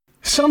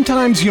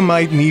Sometimes you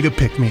might need a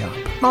pick-me-up,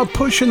 a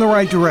push in the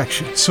right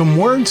direction, some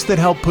words that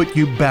help put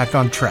you back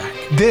on track.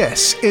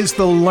 This is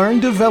the Learn,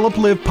 Develop,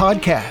 Live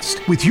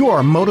podcast with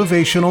your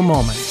motivational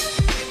moment.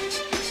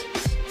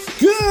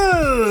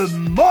 Good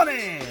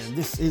morning!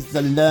 This is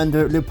the Learn,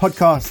 Develop, Live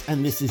podcast,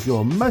 and this is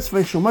your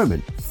motivational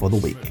moment for the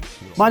week.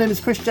 My name is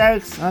Chris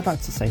Jaggs, and I'd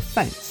like to say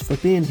thanks for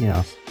being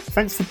here.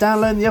 Thanks for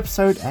downloading the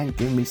episode and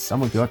giving me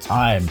some of your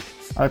time.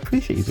 I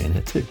appreciate you being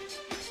here too.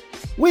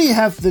 We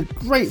have the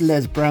great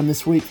Les Brown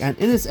this week, and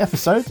in this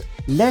episode,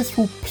 Les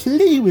will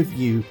plead with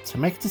you to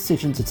make a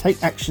decision to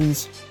take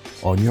actions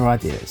on your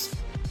ideas,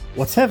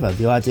 whatever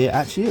the idea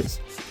actually is.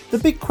 The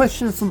big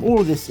question from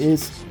all of this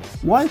is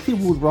why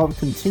people would rather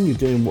continue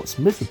doing what's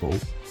miserable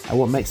and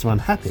what makes them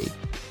unhappy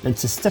than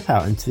to step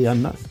out into the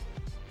unknown.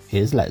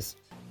 Here's Les.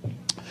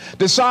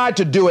 Decide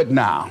to do it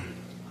now.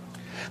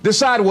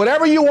 Decide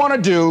whatever you want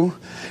to do,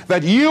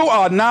 that you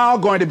are now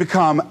going to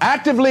become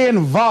actively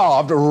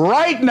involved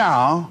right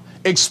now,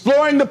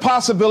 exploring the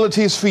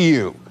possibilities for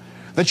you.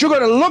 That you're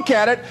going to look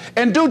at it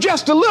and do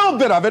just a little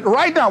bit of it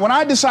right now. When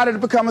I decided to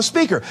become a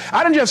speaker,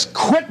 I didn't just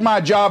quit my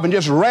job and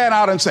just ran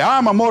out and say,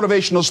 I'm a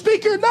motivational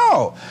speaker.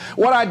 No.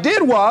 What I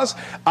did was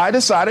I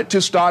decided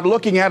to start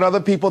looking at other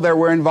people that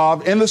were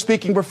involved in the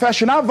speaking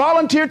profession. I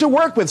volunteered to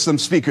work with some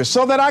speakers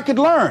so that I could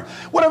learn.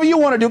 Whatever you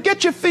want to do,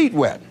 get your feet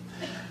wet.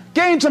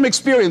 Gain some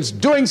experience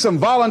doing some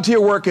volunteer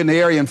work in the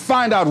area and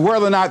find out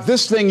whether or not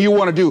this thing you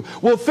want to do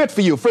will fit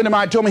for you. A friend of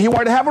mine told me he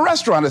wanted to have a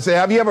restaurant. I said,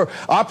 have you ever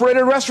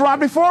operated a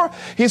restaurant before?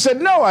 He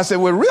said, no. I said,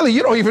 well, really,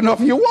 you don't even know if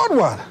you want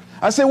one.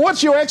 I said,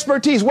 what's your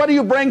expertise? What do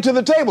you bring to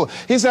the table?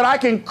 He said, I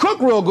can cook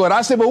real good.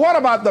 I said, well, what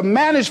about the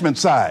management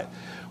side?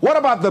 What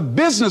about the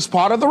business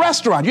part of the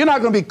restaurant? You're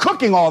not going to be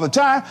cooking all the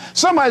time.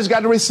 Somebody's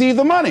got to receive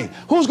the money.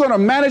 Who's going to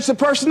manage the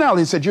personnel?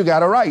 He said, you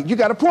got it right. You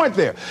got a point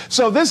there.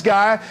 So this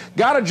guy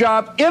got a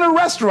job in a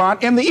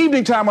restaurant in the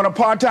evening time on a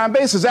part-time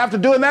basis. After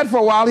doing that for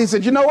a while, he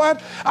said, you know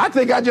what? I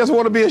think I just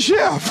want to be a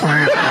chef.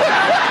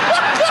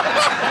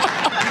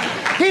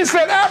 He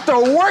said after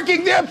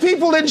working there,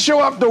 people didn't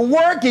show up to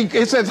work. He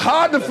said it's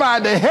hard to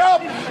find the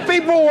help.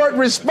 People weren't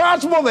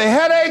responsible. The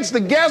headaches, the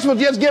guests were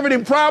just giving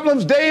him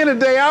problems day in and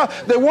day out.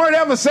 They weren't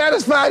ever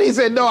satisfied. He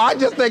said, no, I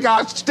just think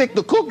I'll stick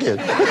to cooking.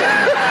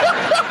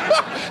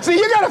 See,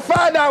 you got to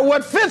find out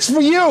what fits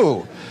for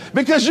you.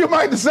 Because you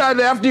might decide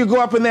that after you go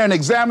up in there and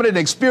examine it and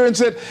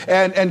experience it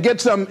and get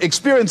some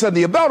experience under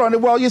your belt on it,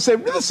 well, you say,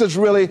 this is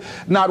really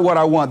not what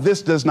I want.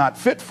 This does not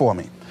fit for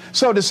me.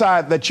 So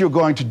decide that you're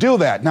going to do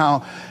that.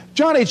 Now,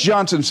 John H.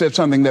 Johnson said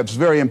something that's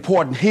very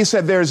important. He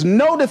said, there's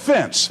no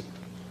defense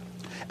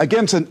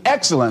against an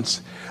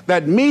excellence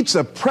that meets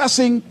a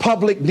pressing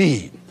public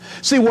need.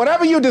 See,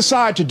 whatever you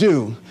decide to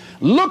do,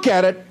 look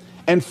at it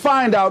and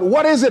find out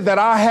what is it that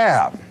I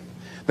have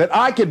that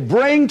I could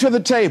bring to the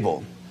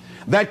table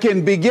that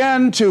can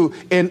begin to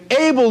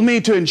enable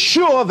me to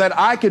ensure that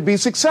I could be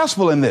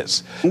successful in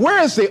this.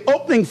 Where is the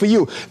opening for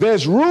you?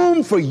 There's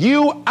room for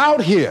you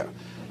out here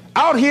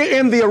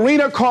in the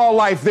arena called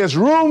life. There's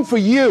room for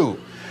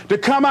you to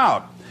come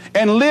out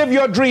and live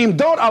your dream.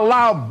 Don't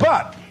allow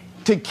but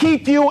to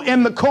keep you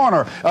in the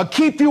corner,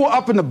 keep you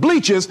up in the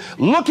bleachers,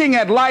 looking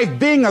at life,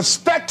 being a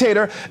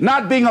spectator,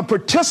 not being a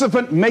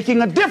participant,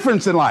 making a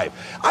difference in life.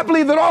 I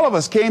believe that all of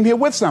us came here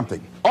with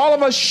something. All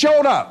of us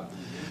showed up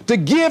to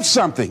give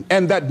something,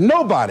 and that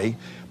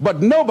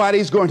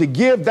nobody's going to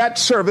give that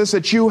service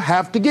that you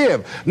have to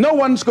give. No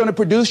one's going to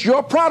produce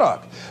your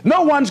product.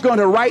 No one's going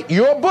to write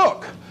your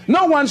book.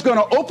 No one's going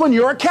to open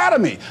your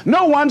academy.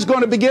 No one's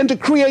going to begin to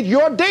create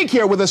your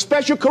daycare with a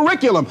special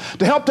curriculum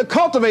to help to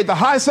cultivate the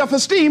high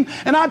self-esteem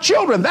in our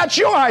children. That's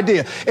your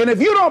idea. And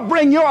if you don't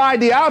bring your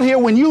idea out here,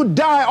 when you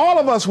die, all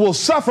of us will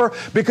suffer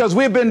because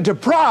we've been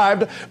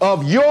deprived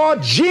of your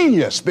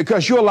genius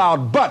because you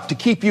allowed but to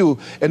keep you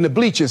in the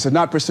bleachers and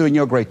not pursuing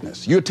your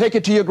greatness. You take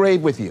it to your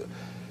grave with you.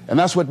 And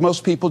that's what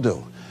most people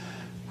do.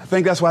 I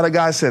think that's why the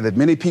guy said that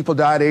many people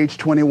die at age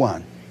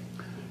 21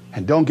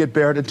 and don't get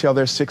buried until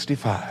they're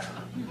 65.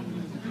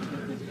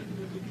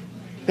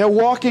 They're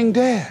walking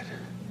dead.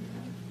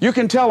 You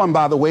can tell them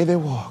by the way they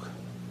walk.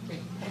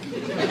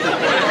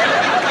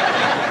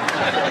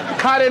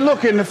 How they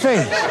look in the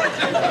face.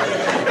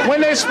 When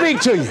they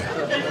speak to you.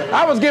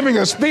 I was giving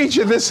a speech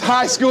at this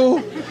high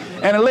school,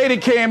 and a lady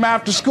came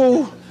after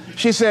school.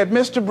 She said,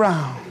 Mr.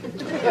 Brown,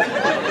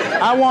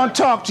 I want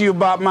to talk to you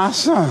about my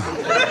son.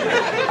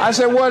 I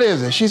said, what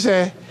is it? She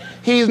said,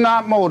 he's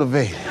not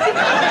motivated.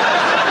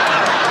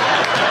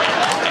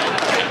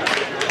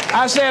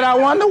 I said, I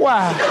wonder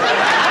why.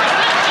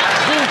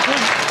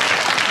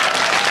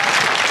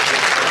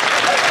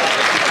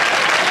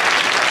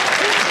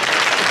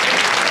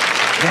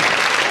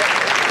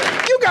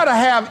 You got to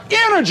have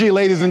energy,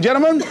 ladies and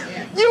gentlemen.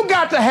 You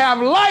got to have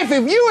life.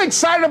 If you're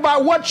excited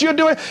about what you're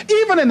doing,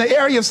 even in the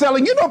area of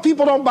selling, you know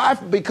people don't buy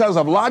because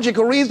of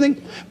logical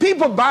reasoning.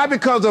 People buy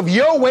because of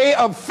your way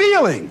of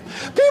feeling.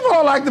 People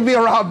don't like to be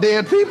around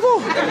dead people.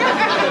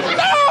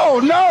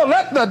 No,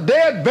 let the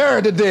dead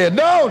bury the dead.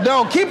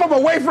 No, keep them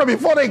away from you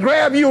before they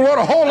grab you and want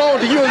to hold on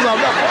to you.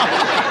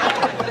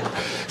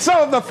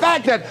 So the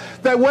fact that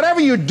whatever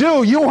you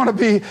do, you want to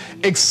be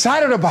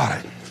excited about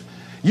it.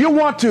 You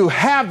want to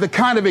have the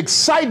kind of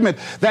excitement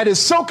that is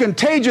so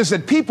contagious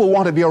that people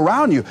want to be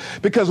around you.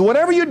 Because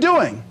whatever you're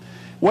doing,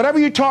 whatever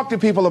you talk to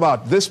people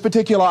about, this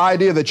particular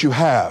idea that you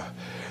have,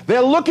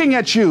 they're looking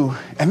at you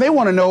and they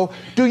want to know,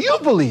 do you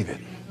believe it?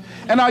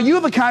 And are you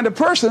the kind of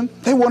person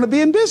they want to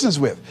be in business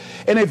with?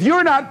 And if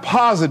you're not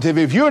positive,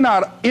 if you're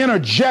not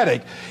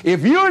energetic,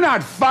 if you're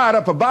not fired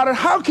up about it,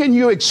 how can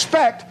you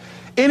expect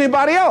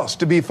anybody else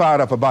to be fired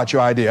up about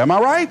your idea? Am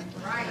I right?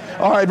 Right.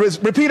 All right,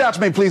 repeat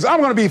after me, please. I'm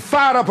going to be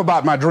fired up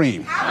about my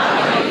dream.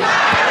 I'm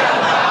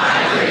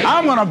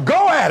going to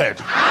go at it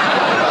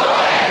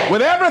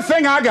with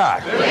everything I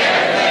got.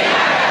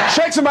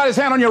 Shake somebody's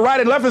hand on your right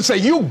and left and say,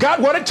 you got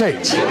what it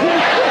takes.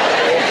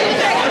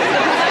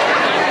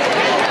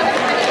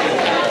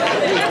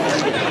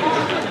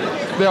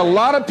 There are a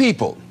lot of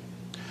people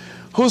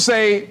who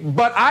say,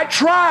 but I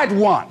tried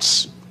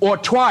once or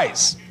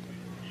twice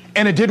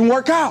and it didn't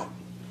work out.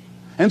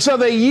 And so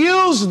they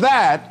use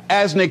that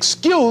as an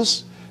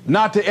excuse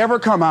not to ever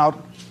come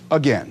out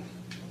again.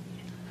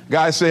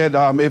 Guy said,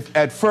 if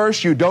at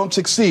first you don't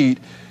succeed,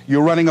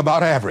 you're running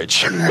about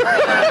average.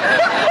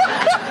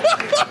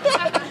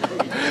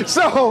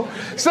 So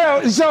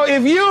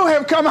if you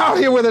have come out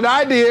here with an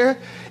idea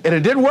and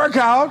it didn't work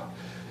out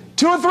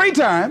 2 or 3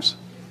 times,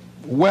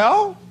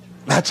 well,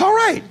 that's all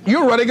right.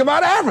 You're running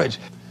about average.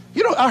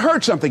 You know, I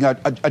heard something,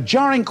 a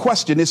jarring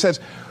question. It says,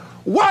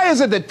 why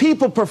is it that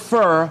people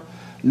prefer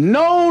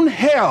known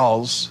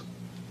hells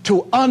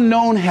to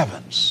unknown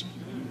heavens?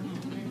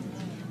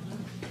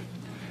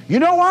 You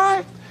know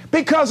why?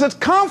 Because it's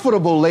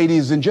comfortable,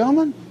 ladies and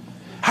gentlemen.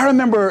 I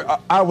remember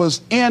I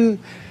was in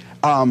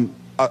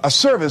a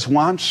service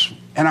once,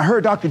 and I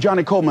heard Dr.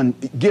 Johnny Coleman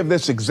give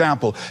this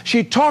example.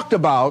 She talked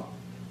about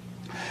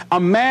a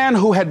man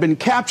who had been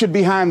captured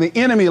behind the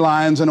enemy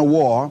lines in a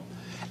war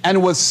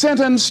and was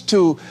sentenced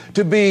to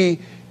be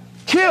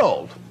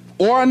killed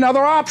or another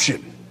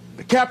option.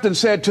 The captain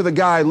said to the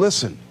guy,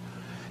 listen,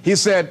 he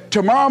said,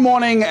 tomorrow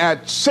morning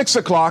at 6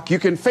 o'clock, you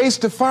can face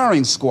the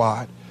firing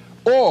squad,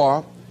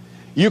 or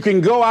you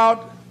can go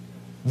out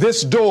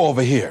this door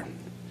over here.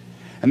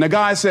 And the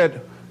guy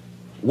said,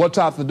 what's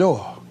out the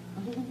door?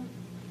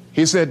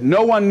 He said,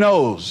 no one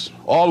knows.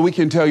 All we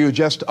can tell you is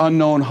just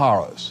unknown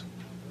horrors.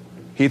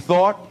 He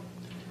thought,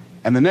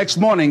 and the next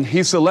morning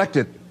he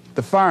selected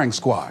the firing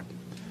squad.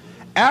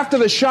 After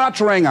the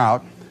shots rang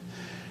out,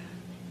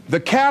 the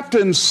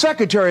captain's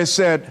secretary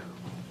said,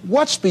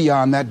 what's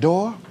beyond that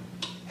door?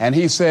 And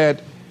he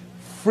said,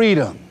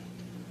 freedom.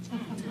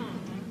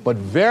 But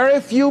very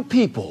few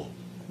people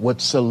would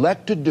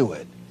select to do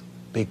it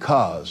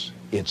because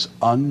it's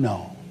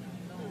unknown.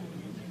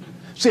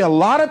 See, a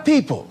lot of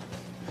people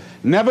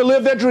never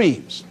live their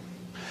dreams.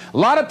 A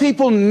lot of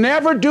people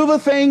never do the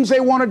things they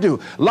want to do.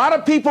 A lot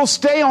of people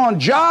stay on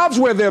jobs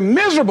where they're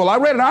miserable. I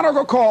read an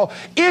article called,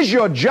 Is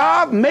Your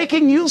Job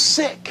Making You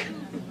Sick?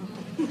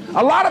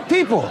 A lot of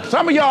people,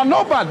 some of y'all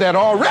know about that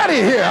already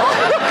here.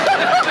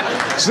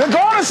 So go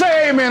on and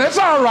say amen, it's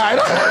all right.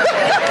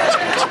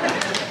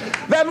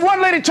 That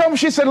one lady told me,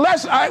 she said,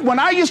 when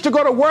I used to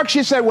go to work,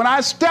 she said, when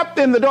I stepped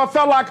in the door, it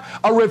felt like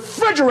a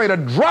refrigerator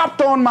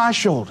dropped on my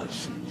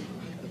shoulders.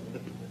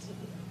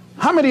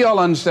 How many of y'all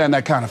understand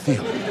that kind of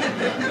feeling?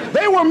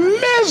 They were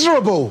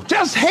miserable,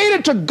 just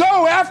hated to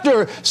go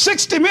after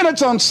 60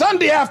 minutes on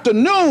Sunday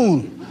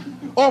afternoon.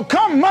 Or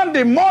come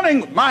Monday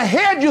morning, my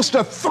head used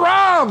to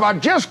throb. I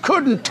just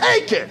couldn't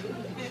take it.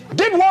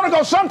 Didn't want to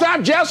go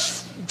sometimes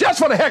just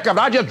for the heck of it.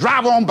 I just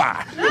drive on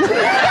by.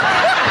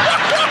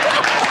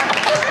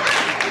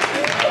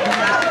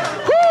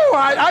 Whew,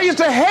 I used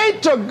to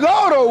hate to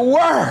go to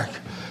work.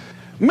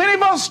 Many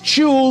of us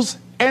choose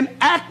an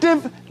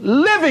active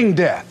living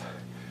death.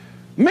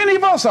 Many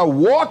of us are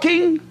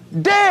walking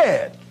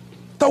dead.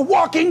 The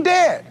walking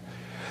dead.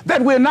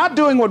 That we're not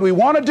doing what we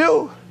want to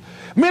do.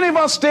 Many of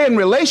us stay in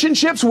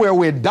relationships where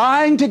we're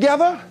dying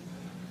together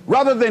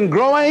rather than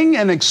growing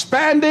and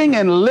expanding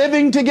and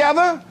living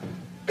together.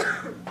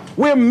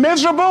 We're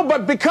miserable,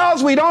 but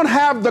because we don't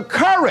have the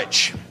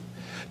courage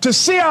to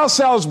see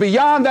ourselves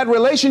beyond that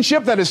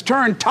relationship that has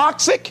turned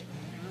toxic,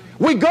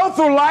 we go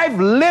through life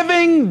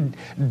living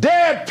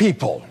dead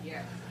people.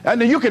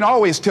 And you can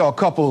always tell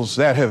couples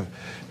that have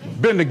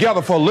been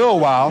together for a little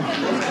while.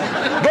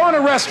 Go in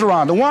a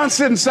restaurant, the ones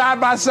sitting side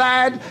by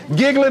side,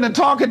 giggling and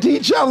talking to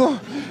each other,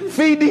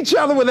 feeding each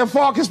other with their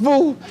fork and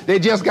spoon, they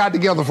just got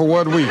together for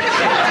 1 week.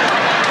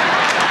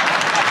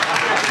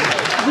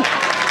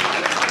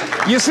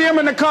 You see them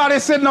in the car, they're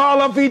sitting all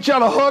up each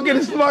other, hugging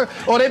and stuff.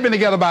 Oh, they've been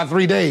together about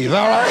 3 days,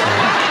 all right?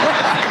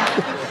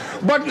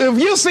 But if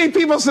you see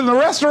people sitting in a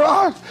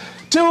restaurant,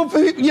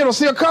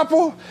 see a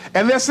couple,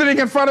 and they're sitting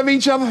in front of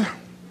each other.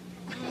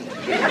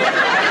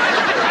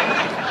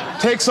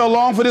 Takes so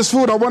long for this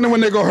food, I wonder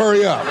when they're going to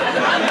hurry up.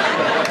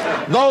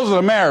 Those are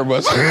the married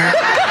ones.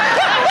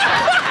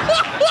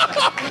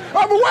 Oh,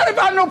 but wait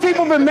I know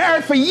people have been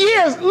married for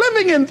years,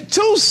 living in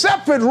 2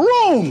 separate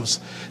rooms,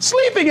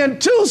 sleeping in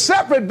 2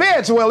 separate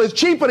beds. Well, it's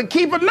cheaper to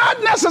keep it.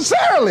 Not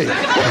necessarily.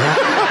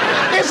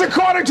 It's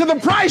according to the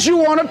price you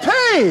want to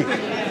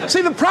pay.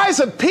 See, the price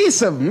of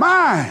peace of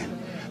mind,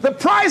 the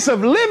price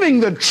of living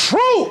the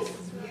truth,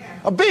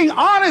 of being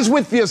honest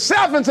with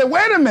yourself and say,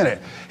 wait a minute,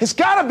 it's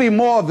got to be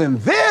more than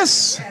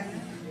this.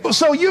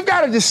 So you've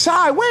got to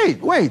decide,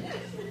 wait.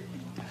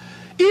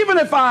 Even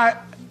if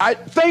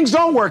things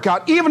don't work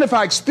out, even if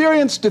I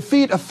experience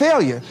defeat or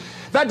failure,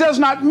 that does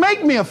not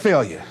make me a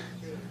failure.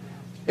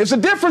 It's a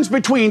difference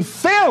between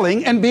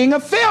failing and being a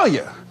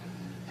failure.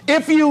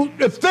 If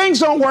things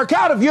don't work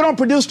out, if you don't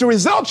produce the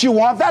results you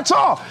want, that's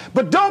all.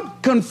 But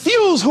don't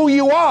confuse who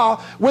you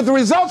are with the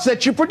results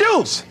that you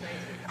produce.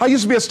 I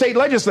used to be a state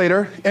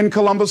legislator in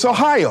Columbus,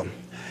 Ohio.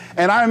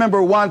 And I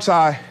remember once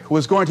I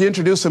was going to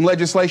introduce some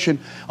legislation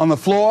on the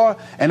floor,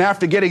 and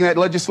after getting that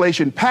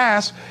legislation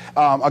passed,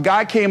 a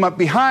guy came up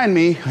behind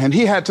me, and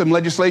he had some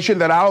legislation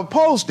that I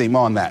opposed him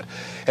on that.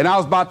 And I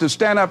was about to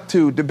stand up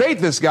to debate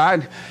this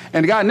guy,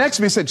 and the guy next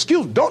to me said,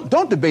 excuse me,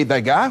 don't debate that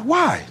guy.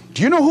 Why?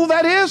 Do you know who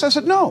that is? I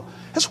said, no,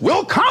 that's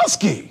Will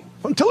Kosky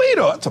from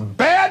Toledo. That's a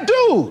bad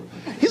dude.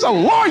 He's a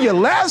lawyer,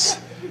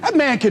 Les. That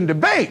man can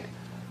debate.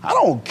 I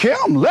don't care.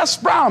 I'm Les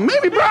Brown,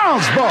 Mamie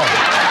Brown's boy.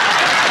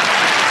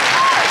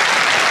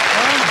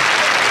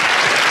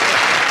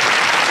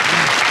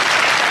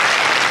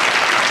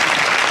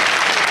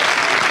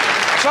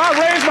 So I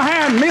raised my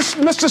hand,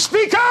 Mr.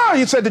 Speaker.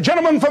 He said, the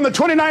gentleman from the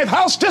 29th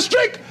House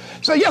District?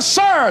 I said, yes,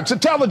 sir. To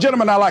tell the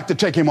gentleman I'd like to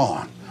take him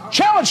on.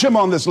 Challenge him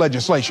on this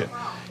legislation.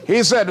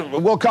 He said,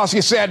 Will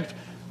Kosky said,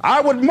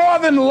 I would more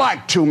than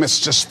like to,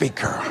 Mr.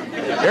 Speaker.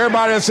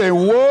 Everybody would say,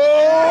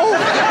 whoa.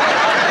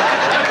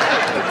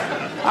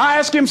 I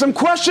asked him some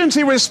questions.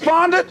 He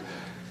responded.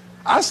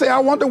 I say, I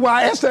wonder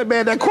why I asked that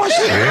man that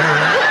question.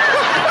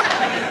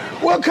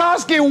 Will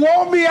Kosky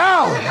wore me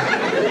out.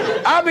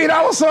 I mean,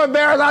 I was so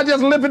embarrassed, I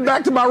just limped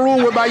back to my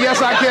room with my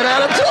yes, I can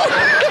attitude.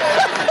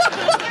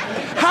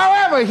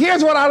 However,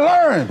 here's what I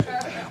learned.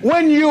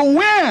 When you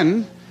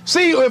win,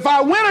 see, if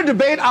I win a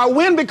debate, I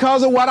win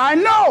because of what I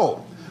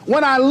know.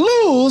 When I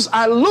lose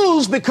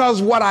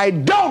because what I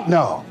don't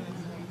know.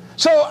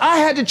 So I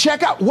had to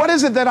check out, what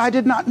is it that I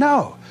did not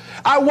know?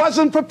 I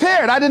wasn't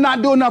prepared. I did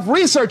not do enough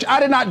research. I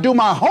did not do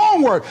my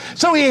homework.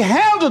 So he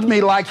handled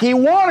me like he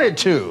wanted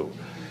to.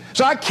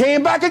 So I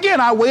came back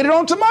again. I waited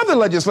on some other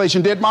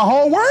legislation, did my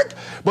homework,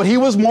 but he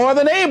was more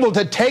than able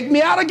to take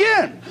me out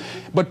again.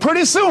 But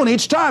pretty soon,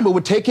 each time it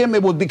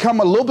would become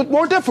a little bit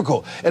more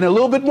difficult and a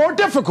little bit more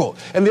difficult.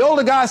 And the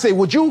older guy said,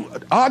 would you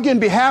argue in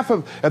behalf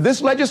of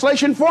this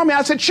legislation for me?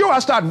 I said, sure. I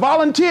started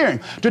volunteering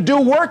to do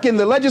work in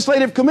the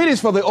legislative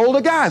committees for the older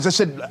guys. I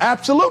said,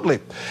 absolutely.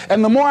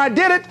 And the more I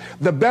did it,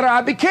 the better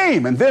I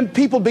became. And then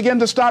people began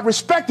to start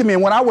respecting me.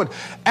 And when I would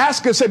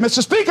ask and say,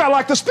 Mr. Speaker, I'd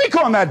like to speak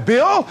on that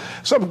bill,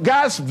 some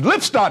guys'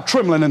 lips start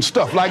trembling and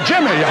stuff like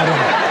Jimmy. Wait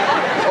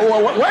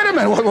a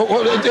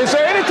minute. Is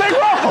there anything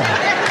wrong?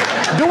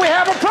 Do we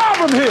have a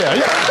problem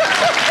here?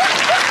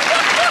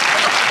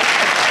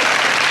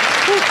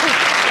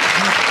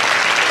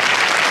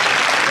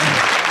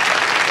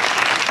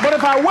 But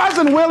if I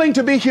wasn't willing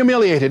to be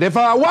humiliated, if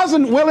I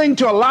wasn't willing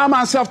to allow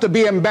myself to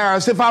be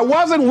embarrassed, if I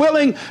wasn't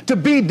willing to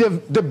be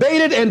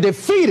debated and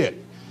defeated,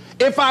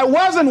 if I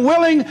wasn't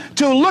willing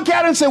to look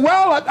at it and say,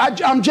 well,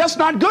 I'm just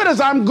not good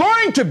as I'm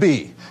going to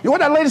be. You know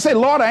what that lady say?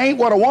 Lord, I ain't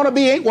what I want to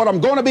be, ain't what I'm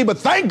going to be, but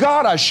thank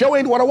God I sure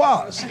ain't what I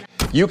was.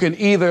 You can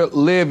either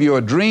live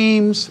your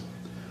dreams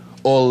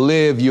or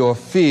live your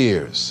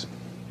fears.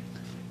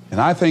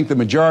 And I think the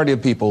majority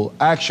of people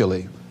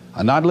actually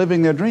are not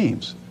living their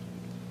dreams,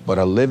 but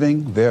are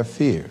living their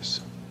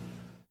fears.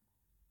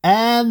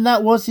 And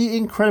that was the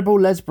incredible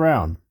Les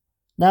Brown.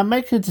 Now,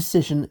 making a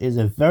decision is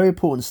a very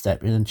important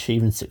step in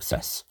achieving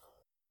success.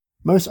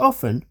 Most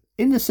often,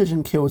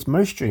 indecision kills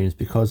most dreams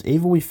because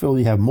either we feel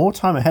we have more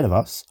time ahead of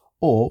us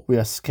or we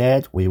are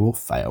scared we will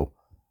fail.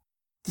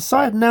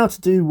 Decide now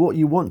to do what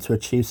you want to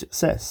achieve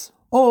success,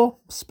 or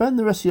spend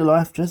the rest of your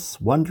life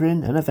just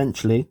wondering and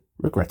eventually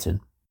regretting.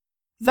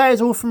 That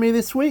is all from me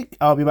this week.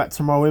 I'll be back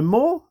tomorrow with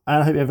more,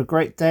 and I hope you have a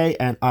great day,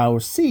 and I will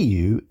see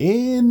you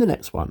in the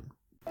next one.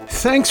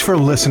 Thanks for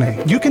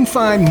listening. You can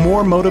find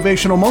more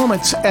motivational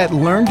moments at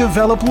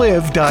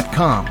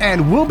LearnDevelopLive.com,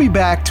 and we'll be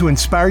back to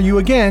inspire you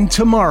again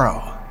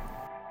tomorrow.